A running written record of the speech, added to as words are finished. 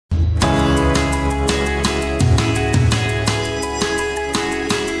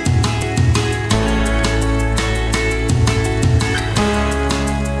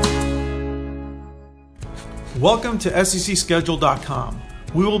Welcome to SECschedule.com.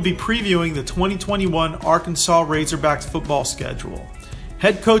 We will be previewing the 2021 Arkansas Razorbacks football schedule.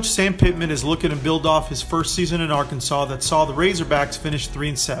 Head coach Sam Pittman is looking to build off his first season in Arkansas that saw the Razorbacks finish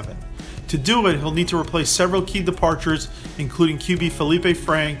 3-7. To do it, he'll need to replace several key departures, including QB Felipe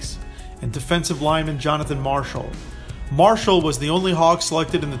Franks and defensive lineman Jonathan Marshall. Marshall was the only Hog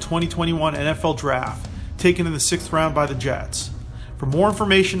selected in the 2021 NFL Draft, taken in the 6th round by the Jets. For more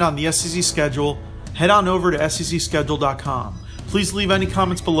information on the SEC schedule, head on over to SECschedule.com. Please leave any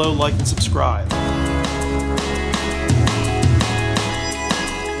comments below, like, and subscribe.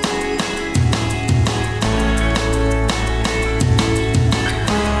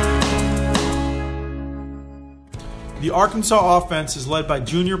 The Arkansas offense is led by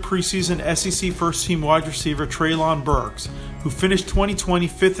junior preseason SEC first-team wide receiver Treylon Burks, who finished 2020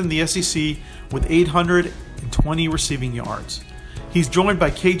 fifth in the SEC with 820 receiving yards. He's joined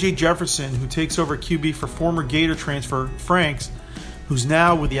by KJ Jefferson, who takes over QB for former Gator transfer Franks, who's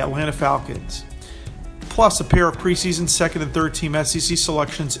now with the Atlanta Falcons, plus a pair of preseason second and third team SEC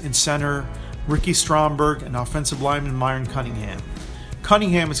selections in center Ricky Stromberg and offensive lineman Myron Cunningham.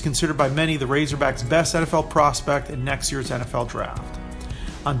 Cunningham is considered by many the Razorbacks' best NFL prospect in next year's NFL Draft.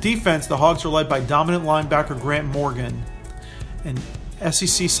 On defense, the Hogs are led by dominant linebacker Grant Morgan, an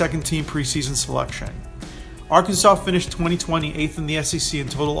SEC second-team preseason selection. Arkansas finished 2020 8th in the SEC in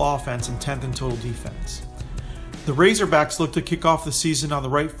total offense and 10th in total defense. The Razorbacks look to kick off the season on the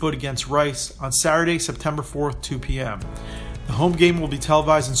right foot against Rice on Saturday, September 4th, 2 p.m. The home game will be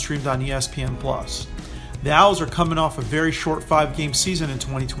televised and streamed on ESPN+. The Owls are coming off a very short 5-game season in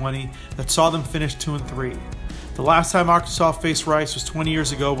 2020 that saw them finish 2-3. The last time Arkansas faced Rice was 20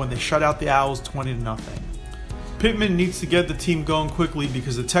 years ago when they shut out the Owls 20-0. Pittman needs to get the team going quickly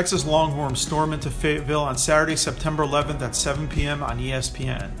because the Texas Longhorns storm into Fayetteville on Saturday, September 11th at 7 p.m. on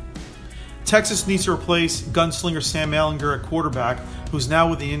ESPN. Texas needs to replace gunslinger Sam Ehlinger at quarterback, who's now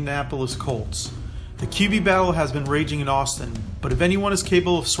with the Indianapolis Colts. The QB battle has been raging in Austin, but if anyone is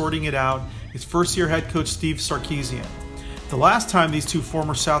capable of sorting it out, it's first-year head coach Steve Sarkisian. The last time these two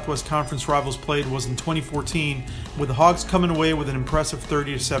former Southwest Conference rivals played was in 2014, with the Hogs coming away with an impressive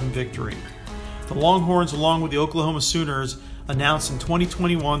 30-7 victory. The Longhorns, along with the Oklahoma Sooners, announced in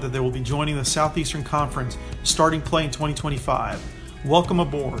 2021 that they will be joining the Southeastern Conference starting play in 2025. Welcome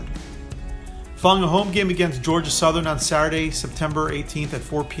aboard. Following a home game against Georgia Southern on Saturday, September 18th at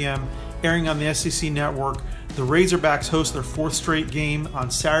 4 p.m., airing on the SEC Network, the Razorbacks host their 4th straight game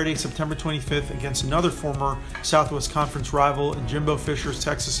on Saturday, September 25th against another former Southwest Conference rival in Jimbo Fisher's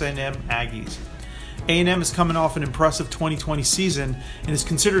Texas A&M Aggies. A&M is coming off an impressive 2020 season and is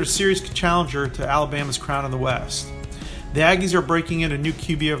considered a serious challenger to Alabama's crown in the West. The Aggies are breaking in a new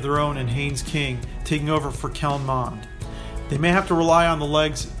QB of their own in Haynes King, taking over for Kellen Mond. They may have to rely on the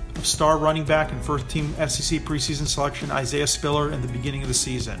legs of star running back and first-team SEC preseason selection Isaiah Spiller in the beginning of the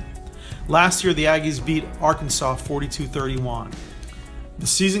season. Last year, the Aggies beat Arkansas 42-31. The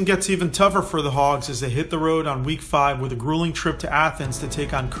season gets even tougher for the Hogs as they hit the road on Week 5 with a grueling trip to Athens to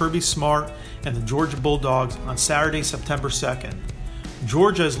take on Kirby Smart and the Georgia Bulldogs on Saturday, September 2nd.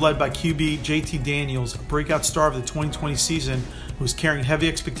 Georgia is led by QB JT Daniels, a breakout star of the 2020 season who is carrying heavy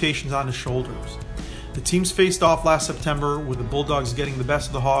expectations on his shoulders. The teams faced off last September with the Bulldogs getting the best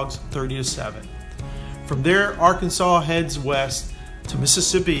of the Hogs 30-7. From there, Arkansas heads west to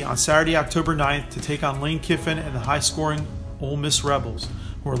Mississippi on Saturday, October 9th to take on Lane Kiffin and the high-scoring Ole Miss Rebels,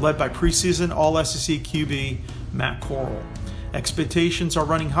 who are led by preseason All-SEC QB Matt Corral. Expectations are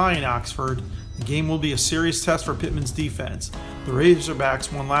running high in Oxford. The game will be a serious test for Pittman's defense. The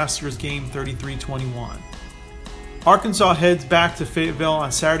Razorbacks won last year's game 33-21. Arkansas heads back to Fayetteville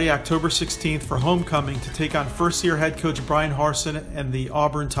on Saturday, October 16th for homecoming to take on first-year head coach Brian Harsin and the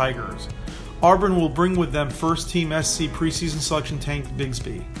Auburn Tigers. Auburn will bring with them first-team SEC preseason selection Tank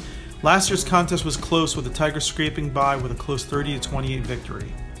Bigsby. Last year's contest was close, with the Tigers scraping by with a close 30-28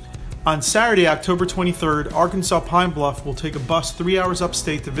 victory. On Saturday, October 23rd, Arkansas Pine Bluff will take a bus 3 hours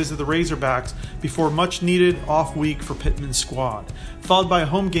upstate to visit the Razorbacks before a much-needed off week for Pittman's squad, followed by a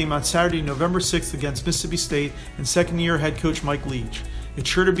home game on Saturday, November 6th against Mississippi State and second-year head coach Mike Leach. It's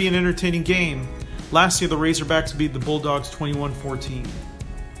sure to be an entertaining game. Last year, the Razorbacks beat the Bulldogs 21-14.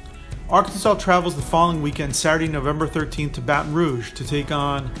 Arkansas travels the following weekend, Saturday, November 13th, to Baton Rouge to take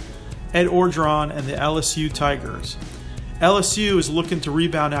on Ed Orgeron and the LSU Tigers. LSU is looking to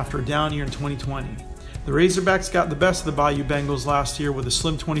rebound after a down year in 2020. The Razorbacks got the best of the Bayou Bengals last year with a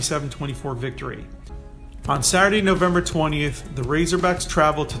slim 27-24 victory. On Saturday, November 20th, the Razorbacks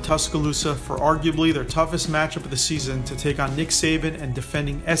travel to Tuscaloosa for arguably their toughest matchup of the season to take on Nick Saban and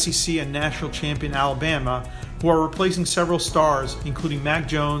defending SEC and national champion Alabama, who are replacing several stars, including Mac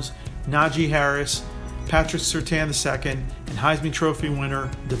Jones, Najee Harris, Patrick Surtain II, and Heisman Trophy winner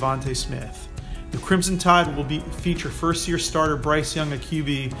Devontae Smith. The Crimson Tide will feature first-year starter Bryce Young at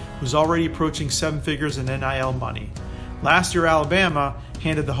QB, who's already approaching 7 figures in NIL money. Last year, Alabama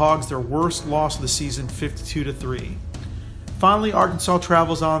handed the Hogs their worst loss of the season, 52-3. Finally, Arkansas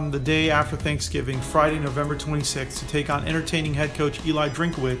travels on the day after Thanksgiving, Friday, November 26th, to take on entertaining head coach Eli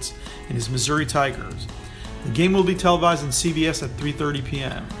Drinkwitz and his Missouri Tigers. The game will be televised on CBS at 3:30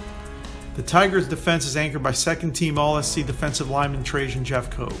 p.m. The Tigers' defense is anchored by second-team All-SC defensive lineman Trajan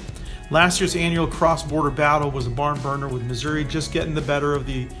Jeffcoat. Last year's annual cross-border battle was a barn burner, with Missouri just getting the better of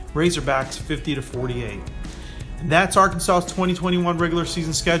the Razorbacks 50-48. And that's Arkansas's 2021 regular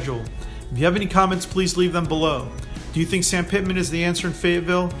season schedule. If you have any comments, please leave them below. Do you think Sam Pittman is the answer in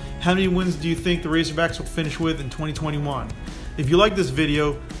Fayetteville? How many wins do you think the Razorbacks will finish with in 2021? If you like this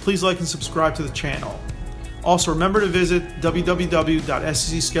video, please like and subscribe to the channel. Also, remember to visit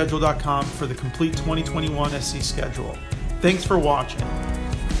www.scschedule.com for the complete 2021 SC schedule. Thanks for watching.